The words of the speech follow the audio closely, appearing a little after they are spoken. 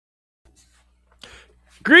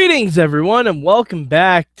Greetings, everyone, and welcome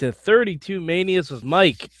back to 32 Manias with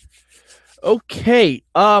Mike. Okay,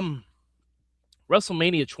 WrestleMania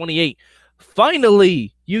 28.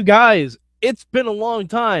 Finally, you guys, it's been a long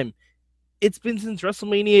time. It's been since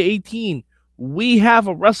WrestleMania 18. We have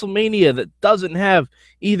a WrestleMania that doesn't have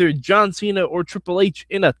either John Cena or Triple H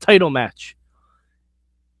in a title match.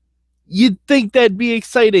 You'd think that'd be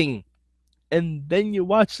exciting, and then you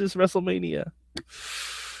watch this WrestleMania.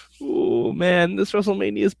 Oh man, this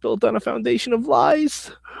WrestleMania is built on a foundation of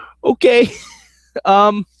lies. Okay.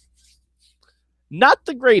 Um, Not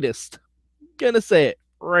the greatest. Gonna say it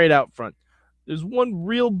right out front. There's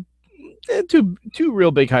two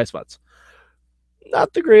real big high spots.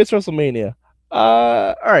 Not the greatest WrestleMania.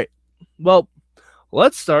 All right. Well,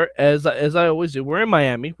 let's start as I always do. We're in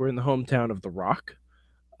Miami. We're in the hometown of The Rock.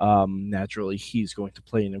 Naturally, he's going to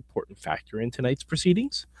play an important factor in tonight's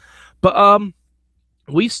proceedings. But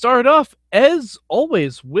we start off as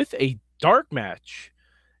always with a dark match,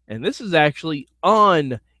 and this is actually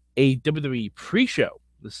on a WWE pre-show.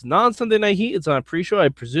 This is not on Sunday Night Heat. It's on a pre-show. I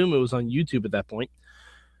presume it was on YouTube at that point.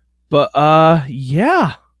 But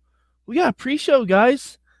yeah, we got a pre-show,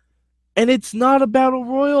 guys, and it's not a battle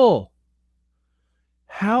royal.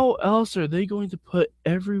 How else are they going to put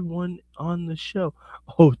everyone on the show?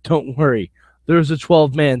 Oh, don't worry. There's a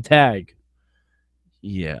 12-man tag.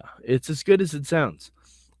 Yeah, it's as good as it sounds.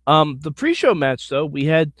 The pre-show match, though, we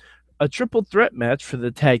had a triple threat match for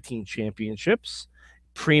the tag team championships.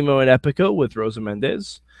 Primo and Epico with Rosa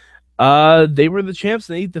Mendez. They were the champs,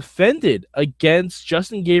 and they defended against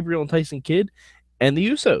Justin Gabriel and Tyson Kidd and the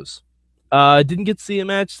Usos. Didn't get to see a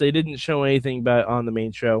match. They didn't show anything about on the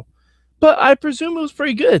main show, but I presume it was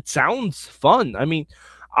pretty good. It sounds fun. I mean,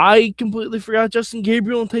 I completely forgot Justin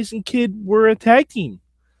Gabriel and Tyson Kidd were a tag team,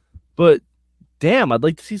 but damn, I'd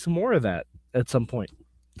like to see some more of that at some point.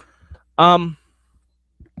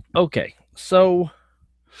 Okay, so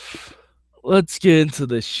let's get into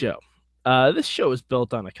this show. This show is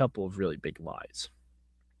built on a couple of really big lies.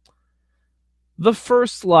 The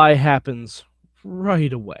first lie happens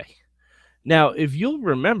right away. Now, if you'll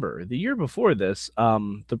remember, the year before this,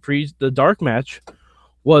 the dark match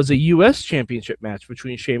was a U.S. Championship match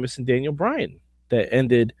between Sheamus and Daniel Bryan that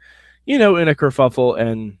ended, in a kerfuffle,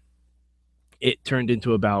 and it turned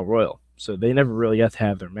into a battle royal. So they never really got to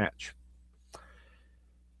have their match.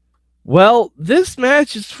 Well, this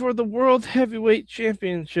match is for the World Heavyweight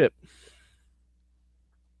Championship.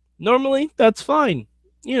 Normally, that's fine.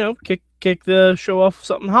 Kick the show off with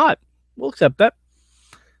something hot. We'll accept that.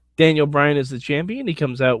 Daniel Bryan is the champion. He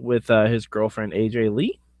comes out with his girlfriend, AJ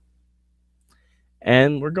Lee.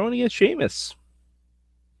 And we're going to get Sheamus.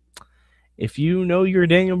 If you know your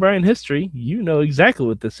Daniel Bryan history, you know exactly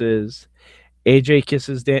what this is. AJ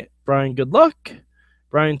kisses Bryan good luck.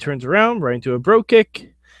 Bryan turns around, right into a bro kick.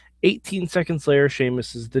 18 seconds later,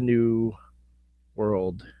 Sheamus is the new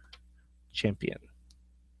world champion.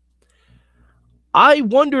 I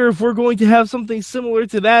wonder if we're going to have something similar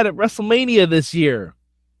to that at WrestleMania this year.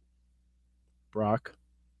 Brock,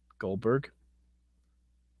 Goldberg.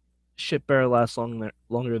 Shit better last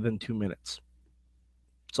longer than 2 minutes.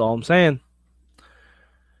 That's all I'm saying.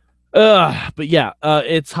 But yeah,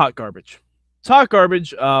 it's hot garbage. It's hot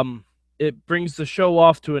garbage. It brings the show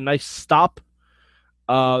off to a nice stop.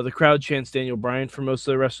 The crowd chants Daniel Bryan for most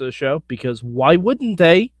of the rest of the show, because why wouldn't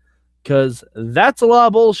they? Because that's a lot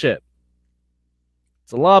of bullshit.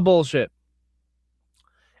 It's a lot of bullshit.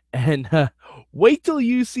 And wait till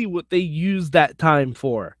you see what they use that time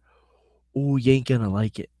for. Oh, you ain't gonna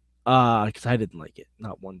like it. Because I didn't like it.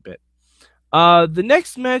 Not one bit. The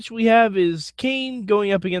next match we have is Kane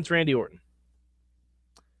going up against Randy Orton.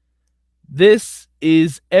 This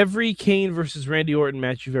is every Kane versus Randy Orton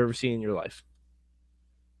match you've ever seen in your life.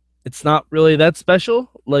 It's not really that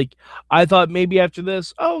special. Like, I thought maybe after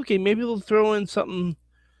this, okay, maybe they'll throw in something,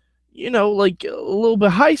 like a little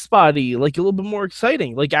bit high spotty, like a little bit more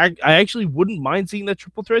exciting. Like, I actually wouldn't mind seeing that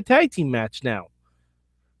triple threat tag team match now.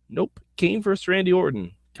 Nope. Kane versus Randy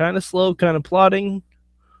Orton. Kind of slow, kind of plodding.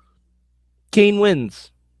 Kane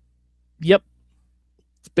wins. Yep.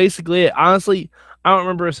 It's basically it. Honestly, I don't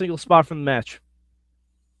remember a single spot from the match.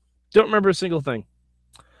 Don't remember a single thing.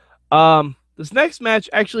 This next match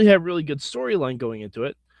actually had a really good storyline going into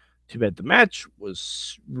it. Too bad the match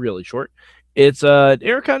was really short. It's an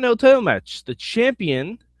Intercontinental title match. The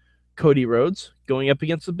champion, Cody Rhodes, going up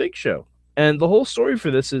against the Big Show. And the whole story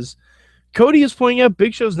for this is Cody is pointing out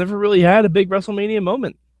Big Show's never really had a big WrestleMania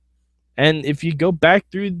moment. And if you go back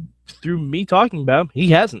through me talking about him,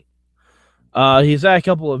 he hasn't. He's had a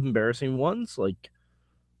couple of embarrassing ones, like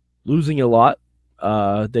losing a lot.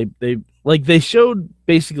 They Like they showed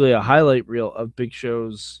basically a highlight reel of Big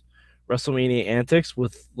Show's WrestleMania antics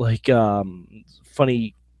with like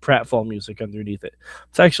funny pratfall music underneath it.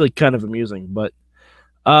 It's actually kind of amusing,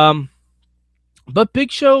 um but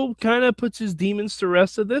Big Show kind of puts his demons to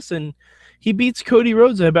rest of this, and he beats Cody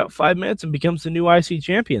Rhodes in about 5 minutes and becomes the new IC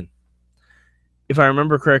champion. If I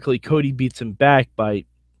remember correctly, Cody beats him back by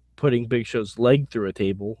putting Big Show's leg through a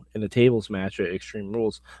table in a tables match at Extreme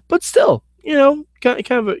Rules. But still, it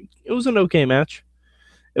was an okay match.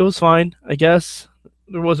 It was fine, I guess.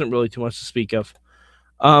 There wasn't really too much to speak of.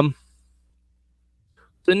 Um,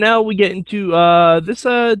 so now we get into this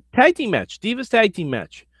tag team match, Divas tag team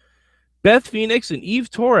match. Beth Phoenix and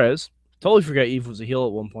Eve Torres. Totally forgot Eve was a heel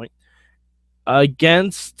at one point.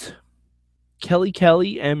 Against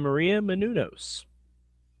Kelly and Maria Menounos.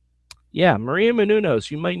 Yeah, Maria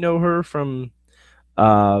Menounos. You might know her from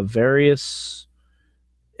various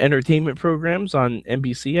entertainment programs on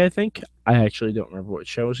NBC, I think. I actually don't remember what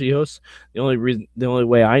show she hosts. The only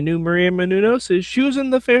way I knew Maria Menounos is she was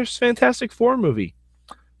in the first Fantastic Four movie.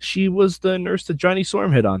 She was the nurse that Johnny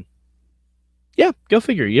Storm hit on. Yeah, go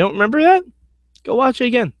figure. You don't remember that? Go watch it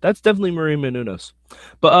again. That's definitely Maria Menounos.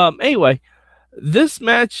 But anyway, this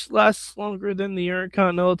match lasts longer than the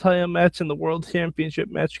Intercontinental title match and the World Championship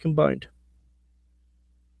match combined.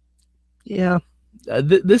 Yeah,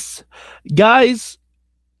 this guys,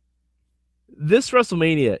 this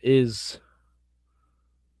WrestleMania is,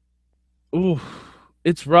 ooh,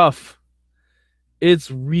 it's rough. It's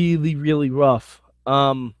really, really rough.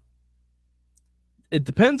 It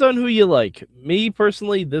depends on who you like. Me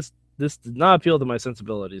personally, this did not appeal to my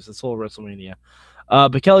sensibilities. This whole WrestleMania.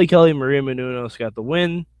 But Kelly and Maria Menounos got the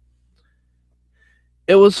win.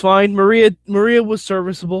 It was fine. Maria was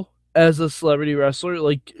serviceable as a celebrity wrestler.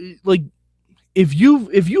 Like if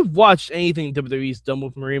you've watched anything WWE's done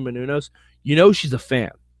with Maria Menounos, you know she's a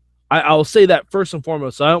fan. I'll say that first and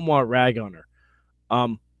foremost. So I don't want to rag on her.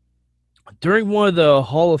 During one of the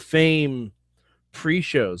Hall of Fame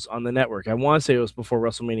pre-shows on the network, I want to say it was before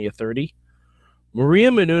WrestleMania 30,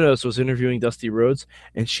 Maria Menounos was interviewing Dusty Rhodes,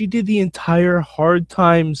 and she did the entire Hard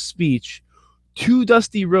Times speech to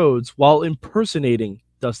Dusty Rhodes while impersonating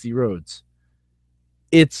Dusty Rhodes.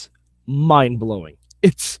 It's mind-blowing.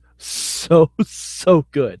 It's so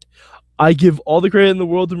good. I give all the credit in the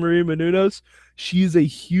world to Maria Menounos. She's a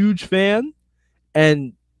huge fan,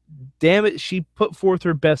 and damn it, she put forth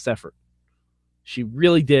her best effort. She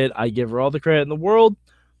really did. I give her all the credit in the world.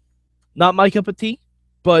 Not my cup of tea,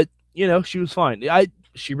 but she was fine.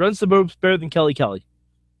 She runs the ropes better than Kelly. I'll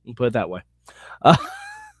put it that way.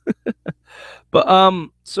 But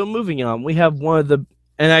so moving on, we have one of the,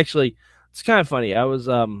 and actually, it's kind of funny. I was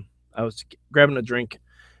grabbing a drink,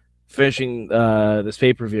 finishing this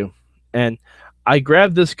pay-per-view, and I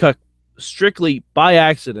grabbed this cup strictly by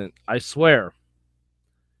accident. I swear.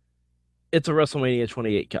 It's a WrestleMania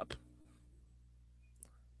 28 cup.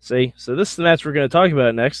 See, so this is the match we're going to talk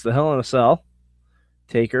about next: the Hell in a Cell.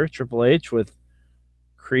 Taker, Triple H with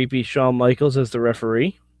creepy Shawn Michaels as the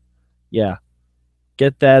referee. Yeah,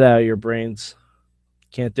 get that out of your brains.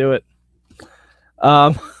 Can't do it.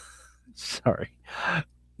 Sorry.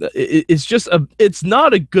 It's just it's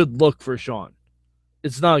not a good look for Shawn.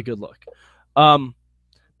 It's not a good look.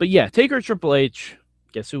 But yeah, Taker, Triple H.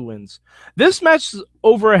 Guess who wins? This match is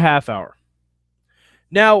over a half hour.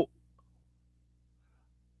 Now,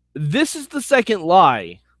 this is the second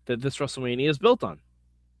lie that this WrestleMania is built on.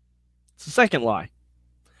 It's the second lie.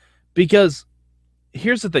 Because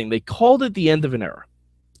here's the thing. They called it the end of an era.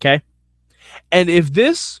 Okay? And if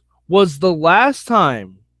this was the last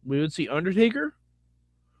time we would see Undertaker,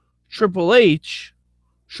 Triple H,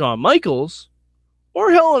 Shawn Michaels,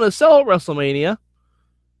 or Hell in a Cell at WrestleMania,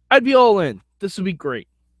 I'd be all in. This would be great.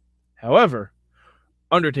 However,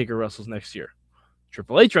 Undertaker wrestles next year.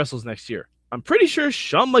 Triple H wrestles next year. I'm pretty sure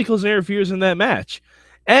Shawn Michaels interferes in that match.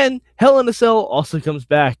 And Hell in a Cell also comes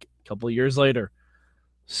back a couple of years later.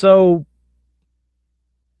 So,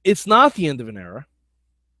 it's not the end of an era.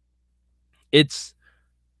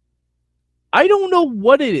 I don't know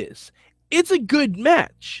what it is. It's a good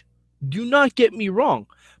match. Do not get me wrong.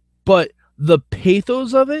 But the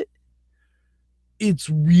pathos of it, it's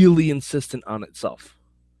really insistent on itself.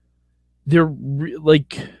 They're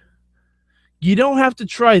you don't have to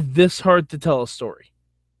try this hard to tell a story.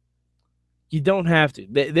 You don't have to.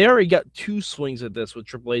 They already got 2 swings at this with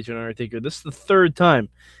Triple H and Undertaker. This is the 3rd time.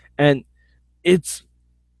 And it's,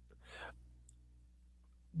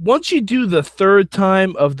 once you do the 3rd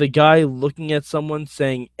time of the guy looking at someone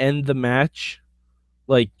saying, end the match,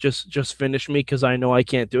 like, just finish me because I know I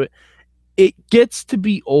can't do it, it gets to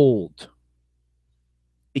be old.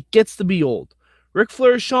 It gets to be old. Ric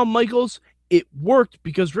Flair, Shawn Michaels, it worked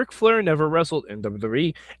because Ric Flair never wrestled in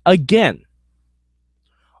WWE again.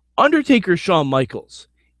 Undertaker, Shawn Michaels,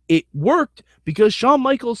 it worked because Shawn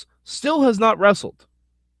Michaels still has not wrestled.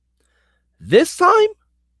 This time,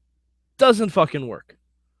 doesn't fucking work.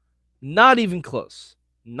 Not even close.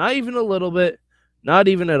 Not even a little bit. Not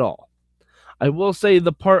even at all. I will say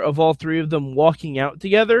the part of all three of them walking out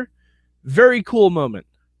together, very cool moment.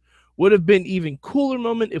 Would have been even cooler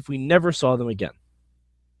moment if we never saw them again.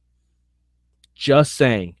 Just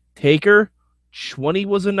saying. Taker, 20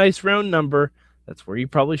 was a nice round number. That's where you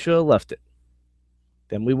probably should have left it.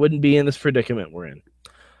 Then we wouldn't be in this predicament we're in.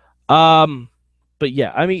 But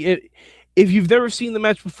yeah, I mean, if you've never seen the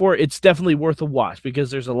match before, it's definitely worth a watch because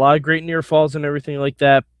there's a lot of great near falls and everything like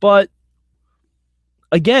that. But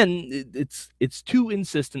again, it's too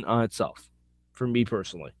insistent on itself for me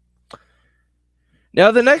personally.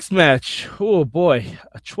 Now the next match, oh boy,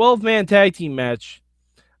 a 12-man tag team match.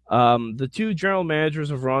 The two general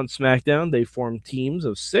managers of Raw and SmackDown, they form teams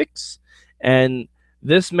of 6, and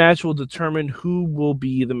this match will determine who will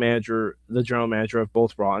be the general manager of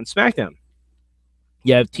both Raw and SmackDown.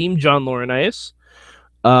 You have Team John Laurinaitis.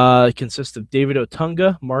 It consists of David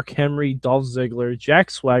Otunga, Mark Henry, Dolph Ziggler, Jack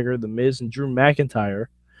Swagger, The Miz, and Drew McIntyre,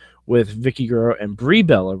 with Vicky Guerrero and Brie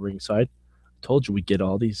Bella ringside. I told you we'd get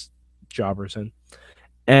all these jobbers in.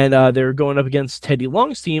 And they're going up against Teddy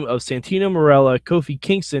Long's team of Santino Marella, Kofi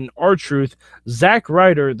Kingston, R-Truth, Zack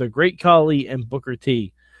Ryder, The Great Khali, and Booker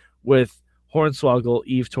T, with Hornswoggle,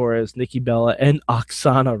 Eve Torres, Nikki Bella, and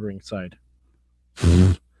Oksana ringside.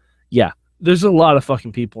 Yeah, there's a lot of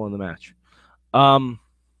fucking people in the match. I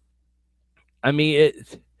mean,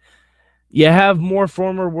 you have more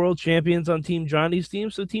former world champions on Team Johnny's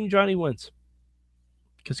team, so Team Johnny wins.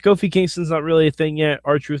 Because Kofi Kingston's not really a thing yet.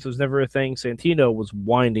 R-Truth was never a thing. Santino was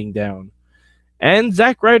winding down. And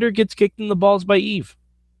Zack Ryder gets kicked in the balls by Eve.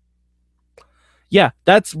 Yeah,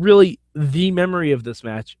 that's really the memory of this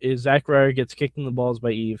match, is Zack Ryder gets kicked in the balls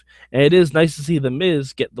by Eve. And it is nice to see The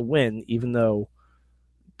Miz get the win, even though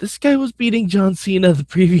this guy was beating John Cena the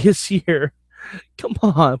previous year. Come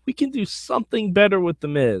on, we can do something better with The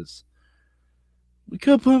Miz. We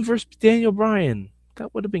could have put him versus Daniel Bryan.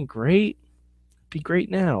 That would have been great. Be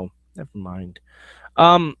great now. Never mind.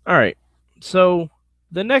 All right. So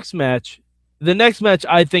the next match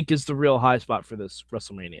I think is the real high spot for this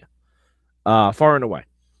WrestleMania. Far and away.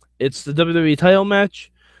 It's the WWE title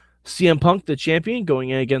match. CM Punk, the champion, going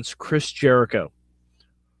in against Chris Jericho.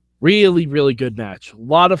 Really, really good match. A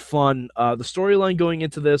lot of fun. The storyline going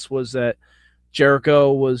into this was that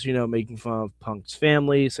Jericho was, making fun of Punk's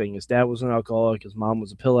family, saying his dad was an alcoholic, his mom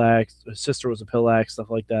was a pill addict, his sister was a pill addict, stuff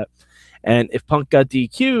like that. And if Punk got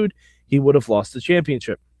DQ'd, he would have lost the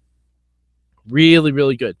championship. Really,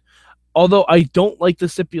 really good. Although I don't like the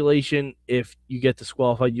stipulation, if you get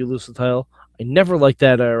disqualified, you lose the title. I never liked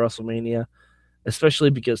that at WrestleMania,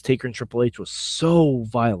 especially because Taker and Triple H was so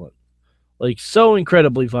violent. Like, so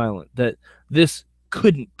incredibly violent that this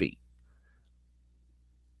couldn't be.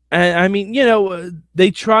 And I mean,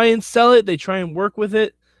 they try and sell it, they try and work with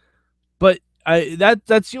it, but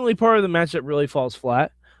that's the only part of the match that really falls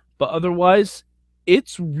flat. But otherwise,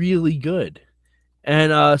 it's really good.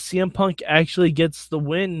 And CM Punk actually gets the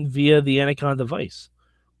win via the Anaconda Vice,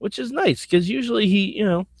 which is nice because usually he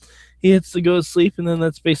hits the go to sleep, and then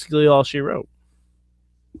that's basically all she wrote.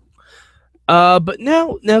 But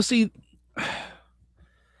now see,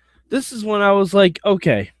 this is when I was like,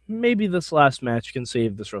 okay, maybe this last match can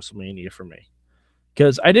save this WrestleMania for me.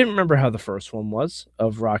 Because I didn't remember how the first one was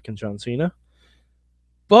of Rock and John Cena.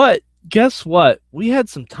 But guess what? We had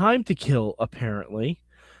some time to kill, apparently,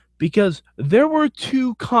 because there were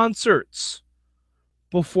 2 concerts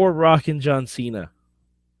before Rock and John Cena.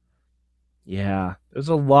 Yeah, there's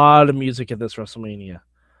a lot of music at this WrestleMania.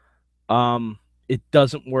 It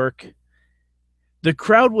doesn't work. The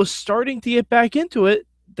crowd was starting to get back into it,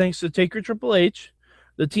 thanks to Taker Triple H.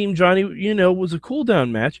 The Team Johnny, was a cool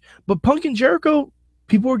down match. But Punk and Jericho,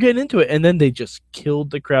 people were getting into it, and then they just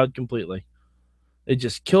killed the crowd completely. They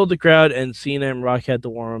just killed the crowd, and Cena and Rock had to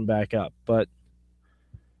warm them back up. But,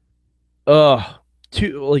 Flo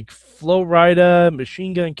Rida,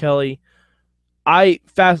 Machine Gun Kelly, I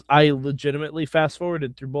legitimately fast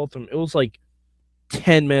forwarded through both of them. It was like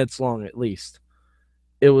 10 minutes long at least.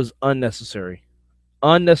 It was unnecessary.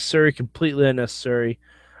 Completely unnecessary.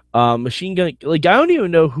 Machine Gun, I don't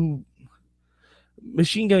even know who.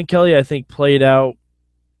 Machine Gun Kelly, I think, played out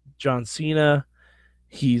John Cena.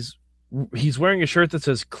 He's wearing a shirt that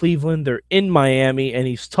says Cleveland. They're in Miami, and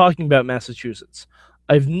he's talking about Massachusetts.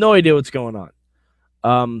 I have no idea what's going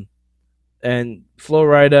on. And Flo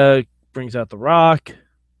Rida brings out The Rock.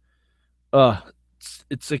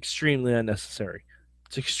 it's extremely unnecessary.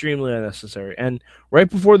 It's extremely unnecessary. And right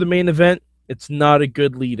before the main event, it's not a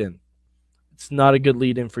good lead-in. It's not a good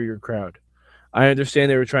lead-in for your crowd. I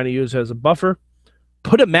understand they were trying to use it as a buffer.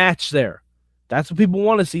 Put a match there. That's what people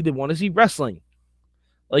want to see. They want to see wrestling.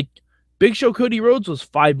 Like, Big Show Cody Rhodes was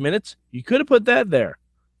 5 minutes. You could have put that there.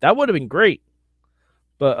 That would have been great.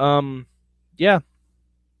 But, yeah.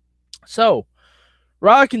 So,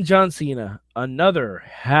 Rock and John Cena, another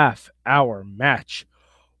half-hour match.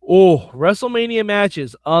 Oh, WrestleMania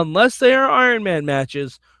matches, unless they are Iron Man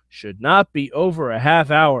matches, should not be over a half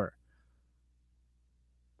hour.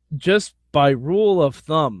 Just by rule of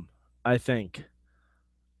thumb, I think.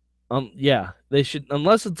 Yeah, they should,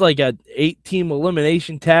 unless it's like a 8-team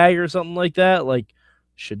elimination tag or something like that, like,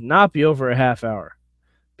 should not be over a half hour.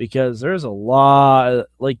 Because there's a lot,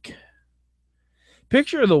 like,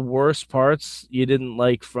 picture the worst parts you didn't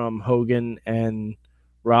like from Hogan and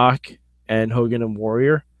Rock and Hogan and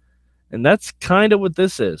Warrior. And that's kind of what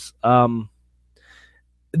this is.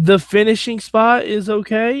 The finishing spot is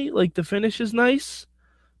okay. Like, the finish is nice.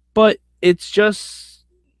 But it's just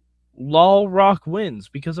lol Rock wins.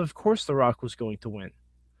 Because of course the Rock was going to win.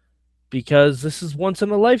 Because this is once in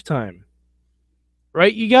a lifetime.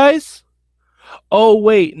 Right, you guys? Oh,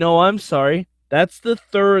 wait. No, I'm sorry. That's the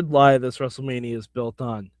third lie this WrestleMania is built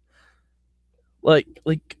on.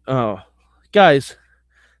 Oh. Guys,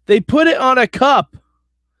 they put it on a cup.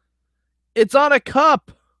 It's on a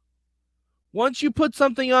cup. Once you put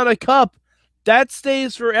something on a cup, that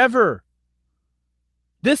stays forever.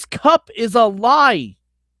 This cup is a lie.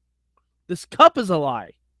 This cup is a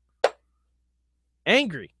lie.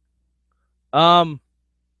 Angry.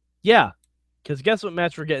 Yeah. Because guess what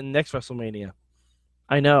match we're getting next WrestleMania?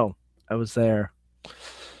 I know. I was there.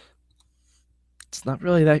 It's not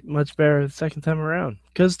really that much better the second time around.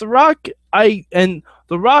 Because The Rock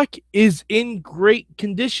is in great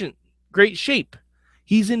condition. Great shape.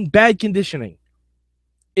 He's in bad conditioning.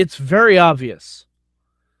 It's very obvious.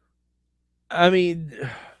 I mean,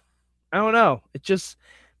 I don't know. It just,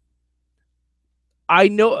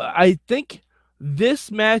 I think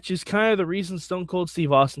this match is kind of the reason Stone Cold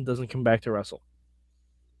Steve Austin doesn't come back to wrestle.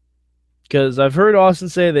 Because I've heard Austin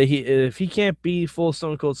say that if he can't be full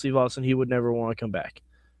Stone Cold Steve Austin, he would never want to come back.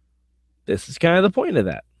 This is kind of the point of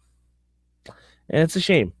that. And it's a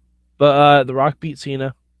shame. But The Rock beat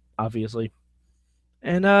Cena, obviously.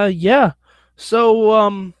 And yeah.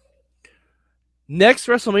 So next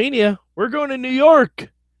WrestleMania, we're going to New York.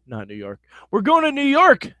 Not New York. We're going to New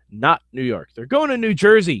York. Not New York. They're going to New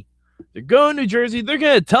Jersey. They're going to New Jersey. They're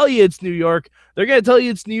going to tell you it's New York. They're going to tell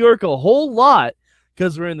you it's New York a whole lot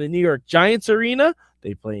because we're in the New York Giants arena.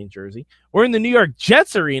 They play in Jersey. We're in the New York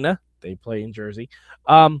Jets arena. They play in Jersey.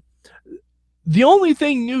 The only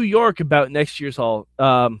thing New York about next year's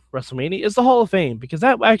WrestleMania is the Hall of Fame because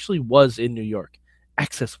that actually was in New York.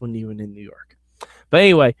 Access wasn't even in New York. But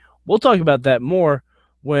anyway, we'll talk about that more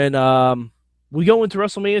when we go into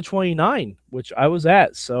WrestleMania 29, which I was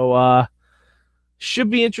at. So should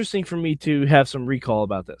be interesting for me to have some recall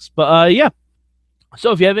about this. But yeah.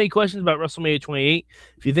 So if you have any questions about WrestleMania 28,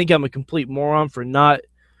 if you think I'm a complete moron for not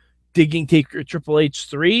digging Taker Triple H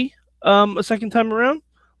 3 a second time around,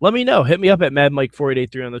 let me know. Hit me up at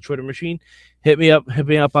MadMike4883 on the Twitter machine. Hit me up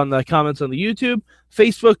on the comments on the YouTube,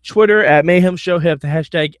 Facebook, Twitter at Mayhem Show. Hit up the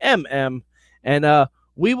hashtag MM. And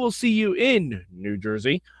we will see you in New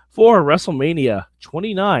Jersey for WrestleMania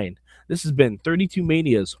 29. This has been 32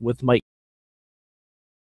 Manias with Mike.